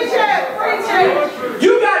 Preach it. Preach it.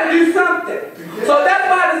 You got to do something. So that's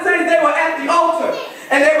why the saints, they were at the altar,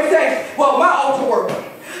 and they were saying, well, my altar worker.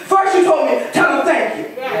 First you told me, tell them thank you.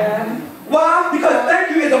 Why? Because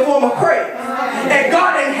thank you is a form of praise. And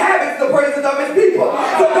God inhabits the praises of his people.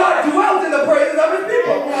 So God dwells in the praises of his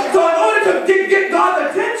people. So in order to get God's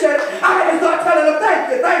attention, I had to start telling them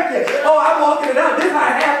thank you, thank you. Oh, I'm walking it out. This is how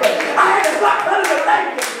it happened. I had to start telling them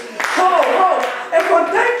thank you. Oh. And from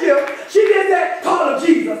thank you, she just said, call him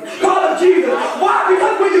Jesus. Call him Jesus. Why?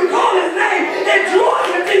 Because when you call his name, it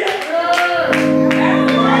draws him to you.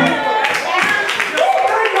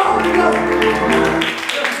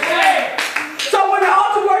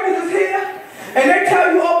 And they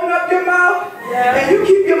tell you open up your mouth, and you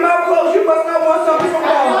keep your mouth closed, you must not want something from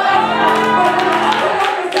God. But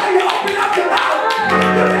when they tell you open up your mouth,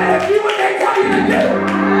 you better do what they tell you to do.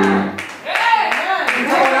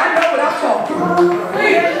 And I know what I'm talking about.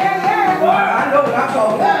 I know what I'm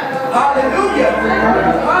talking about. Hallelujah.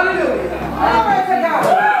 Hallelujah.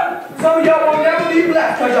 Some of y'all will never be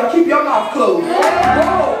blessed because y'all keep your mouth closed.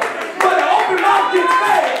 Whoa. But an open mouth gets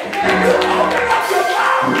fed. If you open up your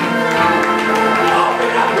mouth,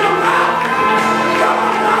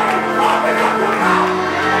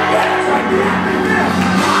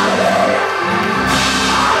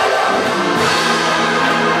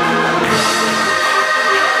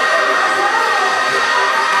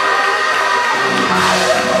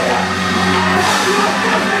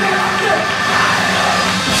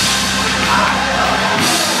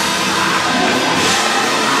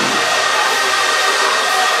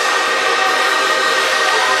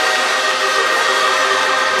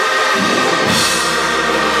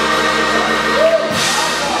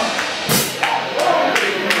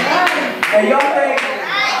 and y'all think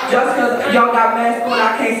just because y'all got masks on,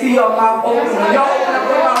 I can't see y'all mouth open. When y'all open up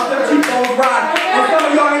your mouth, them cheekbones rise. And some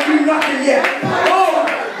of y'all ain't do nothing yet. Oh,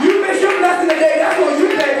 you miss your blessing today. That's what you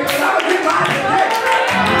baby. Because I'm going to get mine today.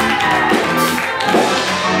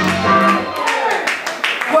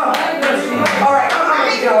 Well, all right, I'm going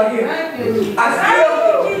to get y'all here. I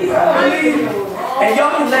still believe, and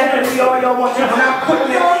y'all can laugh at me all y'all want to. When I'm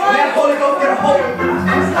putting it, that Holy Ghost get a hold of me.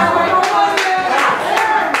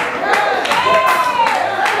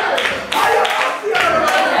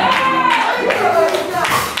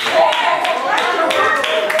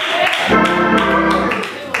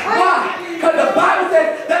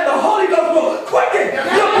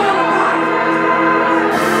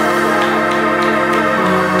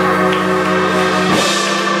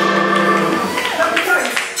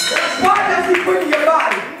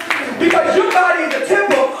 Because your body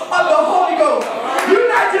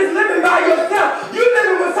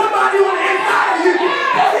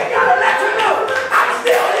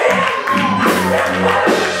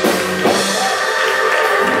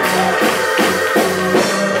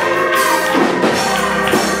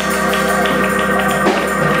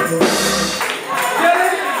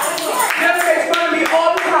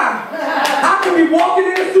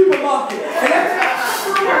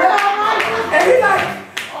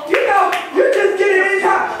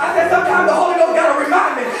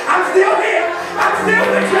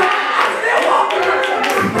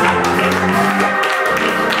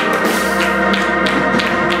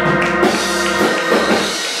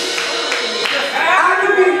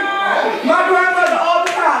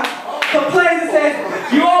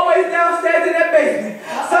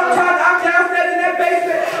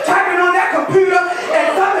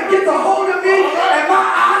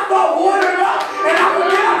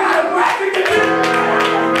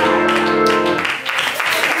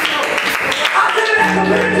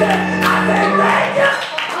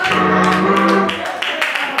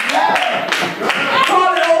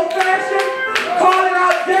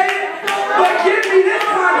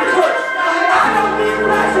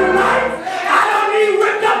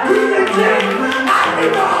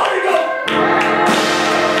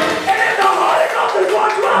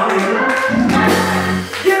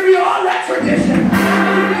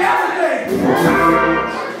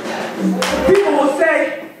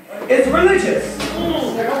is religious.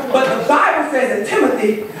 But the Bible says in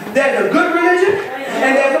Timothy, there's a good religion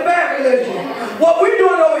and there's a bad religion. What we're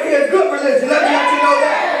doing over here is good religion. Let me let you know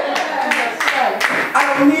that. I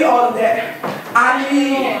don't need all of that. I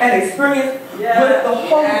need an experience with the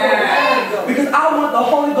Holy Ghost. Because I want the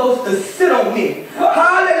Holy Ghost to sit on me.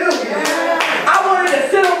 Hallelujah. I want it to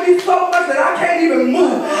sit on me so much that I can't even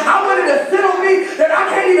move. I want it to sit on me that I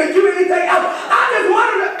can't even do anything else. I just want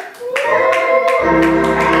it to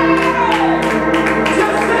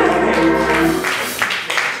just sit on me.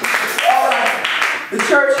 All right. The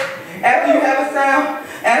church, after you have a sound,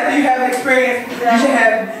 after you have an experience, you should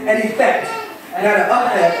have an effect. Now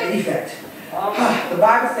the effect. The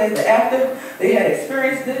Bible says that after they had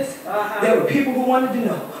experienced this, there were people who wanted to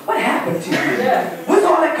know, what happened to you? What's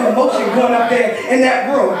all that commotion going up there in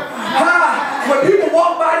that room? When people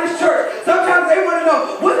walk by this church, sometimes they want to know,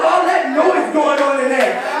 what's all that noise going on in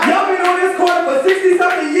there? Y'all been on this corner for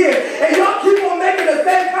 60-something years, and y'all keep on making the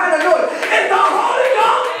same kind of noise. It's the Holy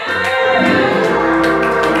Ghost!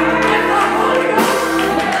 It's the Holy Ghost!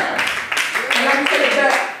 And I can say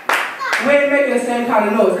that we ain't making the same kind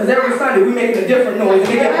of noise, because every Sunday we're making a different noise,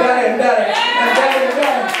 and it gets better and better and better and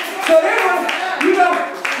better. So then, you know,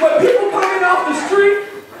 when people coming off the street,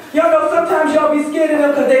 y'all know sometimes y'all be scared of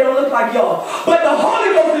them because they don't look like y'all. But the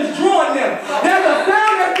Holy Ghost is drawing them. There's a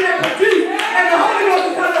sound that's being produced, and the Holy Ghost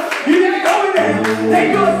is telling them, you need to go in there.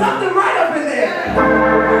 They doing something right up in there.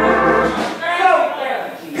 So,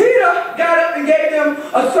 Peter got up and gave them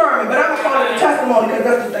a sermon, but I'm going to call it a testimony because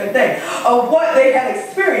that's the same thing, of what they had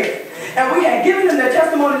experienced. And we had given them their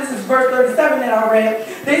testimony. This is verse 37 that I read.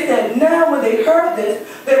 They said, now when they heard this,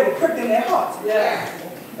 they were pricked in their hearts. Yeah.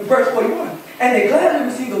 In verse 41. And they gladly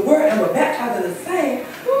received the word and were baptized in the same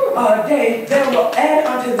day. There were added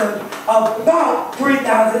unto them about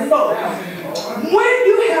 3,000 souls. When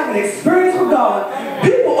you have an experience with God,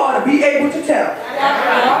 people ought to be able to tell.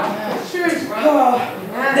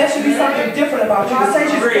 There should be something different about you. The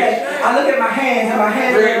saints said, I look at my hands and my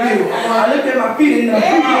hands are you. I look at my feet and my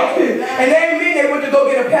feet are you. And they didn't mean they went to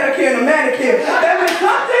go get a pedicure and a manicure. There was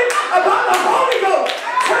something about the Holy Ghost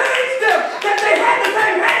changed them, that they had the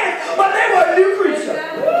same hands, but they were a new creature.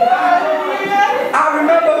 I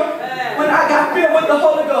remember when I got filled with the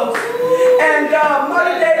Holy Ghost, and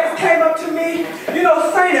Mother Davis came up to me, you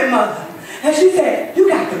know, sainted mother, and she said,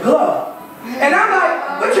 you got the glow. And I'm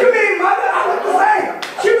like, what you mean, Mother? I look the same.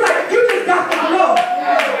 She was like, you just got the glow.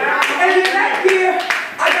 And in that year,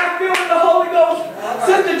 I got filled with the Holy Ghost.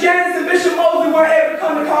 Sister Janice and Bishop Mosley weren't able to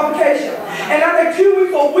come to convocation. And I think 2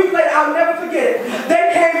 weeks or a week later, I'll never forget it.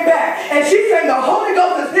 They came back, and she said, the Holy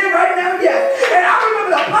Ghost is here right now, yes. And I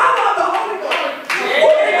remember the power of the Holy Ghost.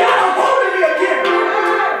 It got a hold of me again.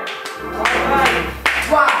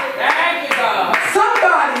 Why? Thank you, God.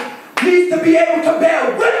 Somebody needs to be able to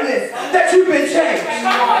bear witness that you've been changed.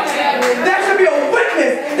 There should be a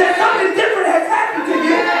witness that something different has happened to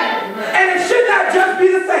you. And it should not just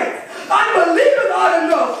be the saints. Unbelievers ought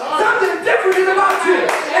to know something different is about you.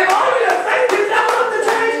 If only the saints can level up the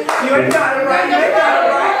change, you ain't got it right, you ain't got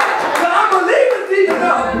it right. The unbelievers need to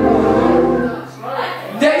know.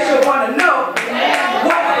 They should want to know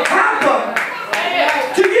what happened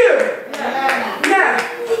to you. Now,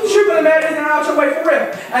 triple the matters and out your way for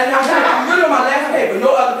real. And I'm really on my last paper,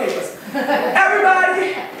 no other papers.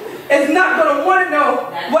 Everybody is not going to want to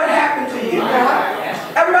know what happened to you.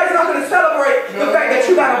 Everybody's not going to celebrate the fact that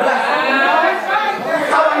you got a blessing.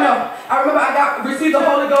 How I know? I remember I received the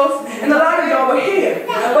Holy Ghost, and a lot of y'all were here.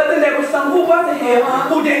 But then there were some who wasn't here,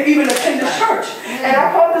 who didn't even attend the church. And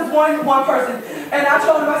I called this one person, and I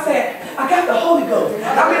told him, I said, I got the Holy Ghost.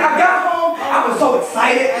 I mean, I got home, I was so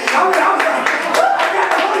excited. I was like, I got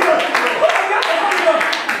the Holy Ghost. I got the Holy Ghost.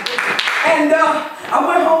 And I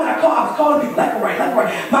went home and I was calling people left and right.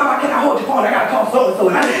 Mama, can I hold your phone? I gotta call so-and-so,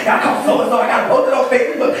 and I gotta call so-and-so, I gotta post it on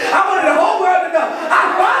Facebook. I wanted the whole world to know.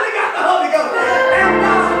 I finally got the Holy Ghost. And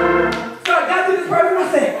so I got to this person, I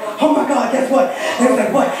said, oh my God, guess what? They was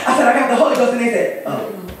like, what? I said, I got the Holy Ghost, and they said, oh.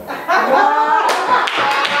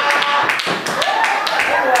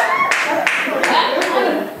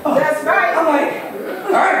 That's right. I'm like,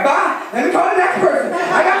 all right, bye. Let me call the next person.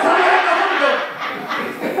 I got the Holy Ghost.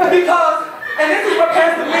 Because, and this is what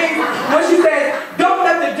Pastor means when she says, don't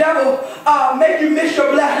let the devil make you miss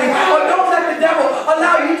your blessing, or don't let the devil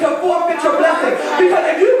allow you to forfeit your blessing. Because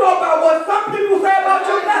if you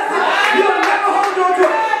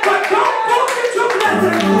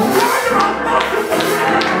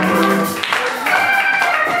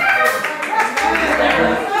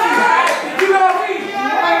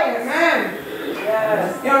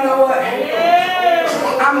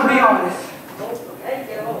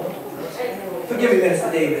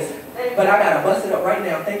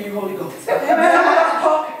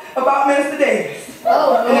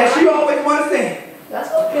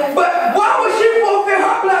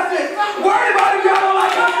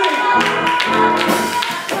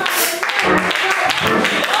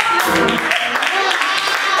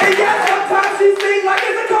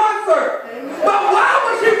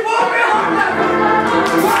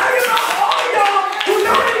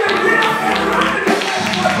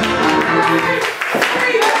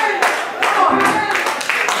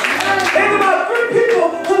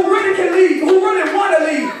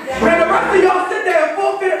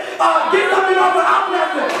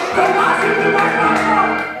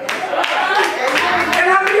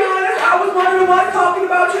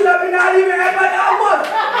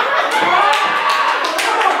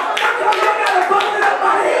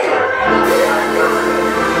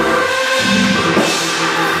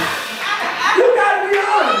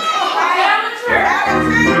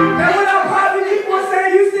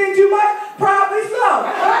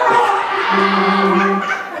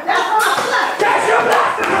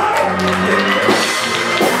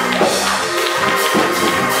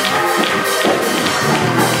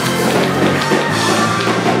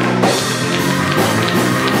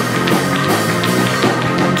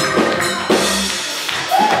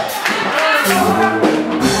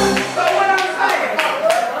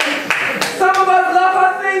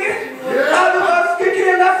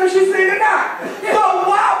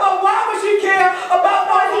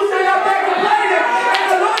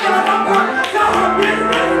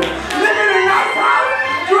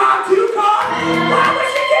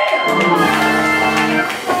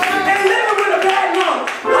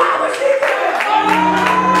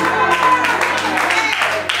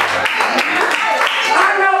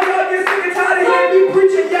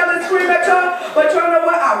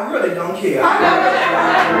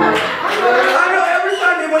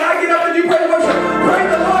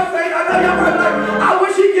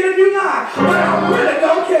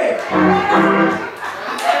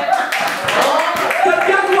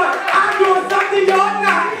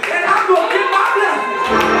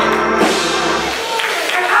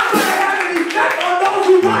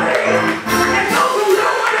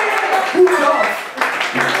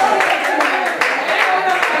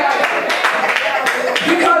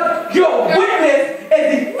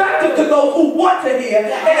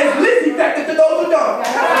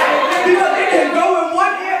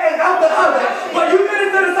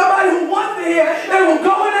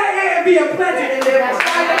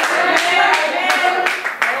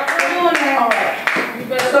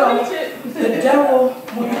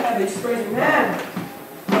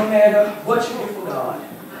matter what you do for God,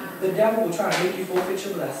 the devil will try to make you forfeit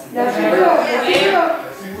your blessing. Yes, he will.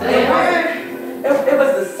 It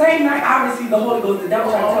was the same night I received the Holy Ghost. The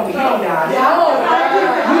devil tried to tell me, you don't got it. You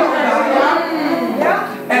don't got it.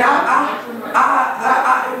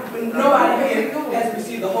 And nobody here has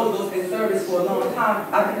received the Holy Ghost in service for a long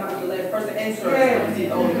time. I think I was the last person in service to receive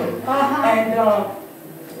the Holy Ghost. And the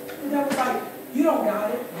devil was like, you don't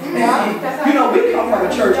got it. And you know, we come from a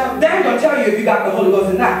church. They ain't gonna tell you if you got the Holy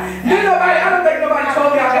Ghost or not. I don't think nobody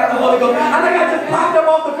told me I got the Holy Ghost. I think I just popped up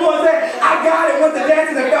off the floor and said, I got it, went to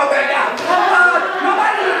dancing and fell back out.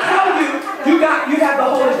 Nobody will tell you you have the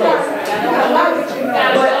Holy Ghost.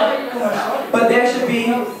 But there should be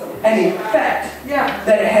an effect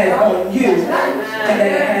that it has on you and that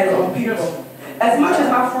it has on people. As much as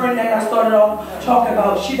my friend that I started off talking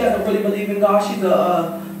about, she doesn't really believe in God. She's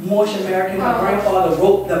a Moorish American. Her grandfather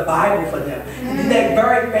wrote the Bible for them. They're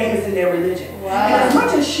very famous in their religion. And as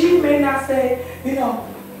much as she may not say, you know,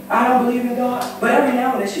 I don't believe in God, but every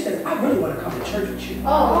now and then she says, I really want to come to church with you.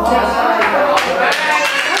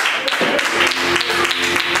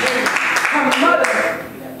 Her mother,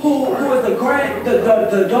 who is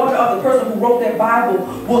the daughter of the person who wrote that Bible,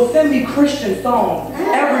 will send me Christian songs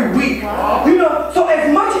every week. You know, so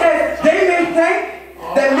as much as they may think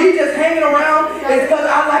that me just hanging around is because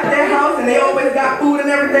I like their house and they always got food and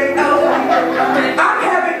everything else, I'm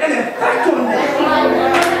having an effect on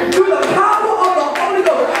them through the power of the Holy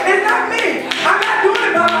Ghost. It's not me. I'm not doing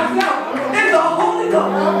it by myself. It's the Holy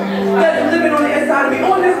Ghost that is living on the inside of me.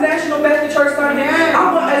 On this National Baptist Church Sunday,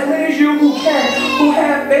 I want as many of you who can, who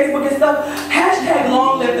have Facebook and stuff, hashtag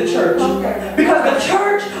long live the church. Because the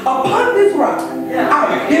church, upon this rock,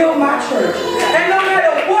 I build my church. And no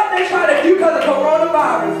matter what they try to do because of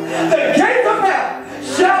coronavirus, the gates of hell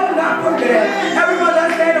shall not prevail. Everyone,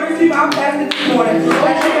 let's stand and receive our pastor this morning.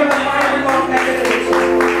 Let's give him a final remark at the end.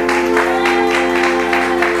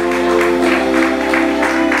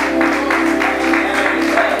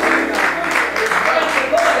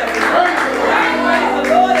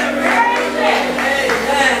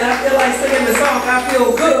 Singing the song, I feel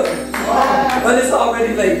good, but it's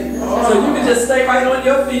already late. So you can just stay right on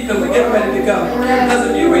your feet because we're getting ready to go. Because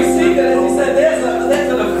if you receive it, as he said, there's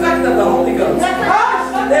an effect of the Holy Ghost.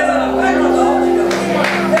 There's an effect of the Holy Ghost.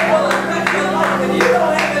 It will affect your life. And you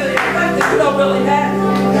don't have any effect that you don't really have.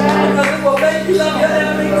 Because it will make you love your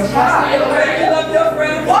enemies. It will make you love your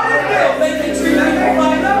friends. It will make you treat people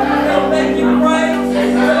right. It will make you pray. It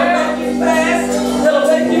will make you fast. It will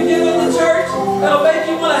make you give in the church. It will make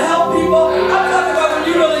you want to help people. I'm talking about when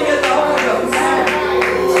you really get the Holy Ghost.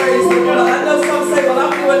 Praise the Lord. I know some say, well,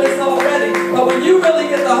 I'm doing this already. But when you really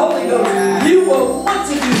get the Holy Ghost, you will want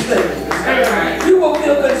to do things. You will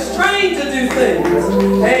feel constrained to do things.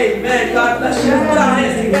 Amen. God bless you. Let's put our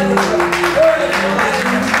hands together. Word of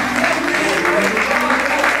God.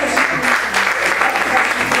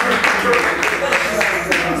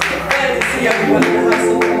 Glad to see everyone in the house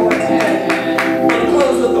of the Lord today. I'm going to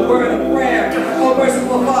close with a word of prayer. Oh,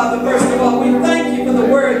 merciful Father, first of all, we thank you for the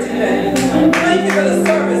word today. Thank you for the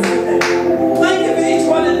service today. Thank you for each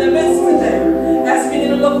one in the midst today. Asking you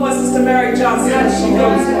to look on Sister Mary Johnson as she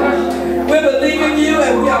goes forth. We're believing you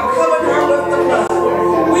and we are covering her with the blood.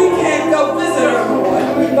 We can't go visit her,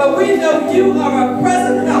 Lord, but we know you are a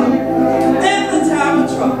present help in the time of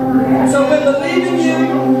trouble. So we're believing you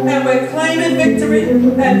and we're claiming victory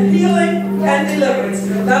and healing and deliverance.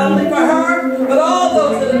 Not only for her, but all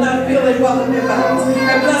those that are not feeling well in their bodies.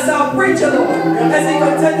 And bless our preacher, Lord, as he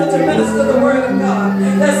continues to minister the word of God.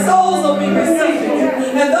 That souls will be receiving it.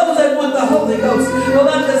 And those that want the Holy Ghost will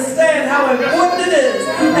understand how important it is.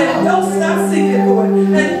 And don't stop seeking for it.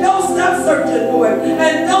 And don't stop searching for it.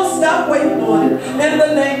 And don't stop waiting on it. In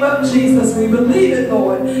the name of Jesus, we believe it,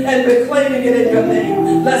 Lord. And we're claiming it in your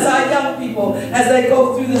name. Bless our young people as they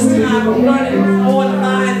go through this time of learning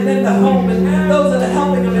online and in the home. And those that are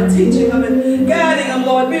helping them and teaching them and guiding them,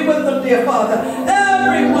 Lord. Be with them, dear Father.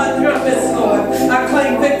 Everyone in the midst, Lord. I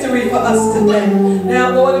claim victory for us today.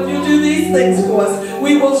 Now, Lord, if you do these things for us,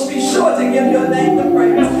 we will be sure to give your name the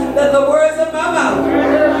praise. Let the word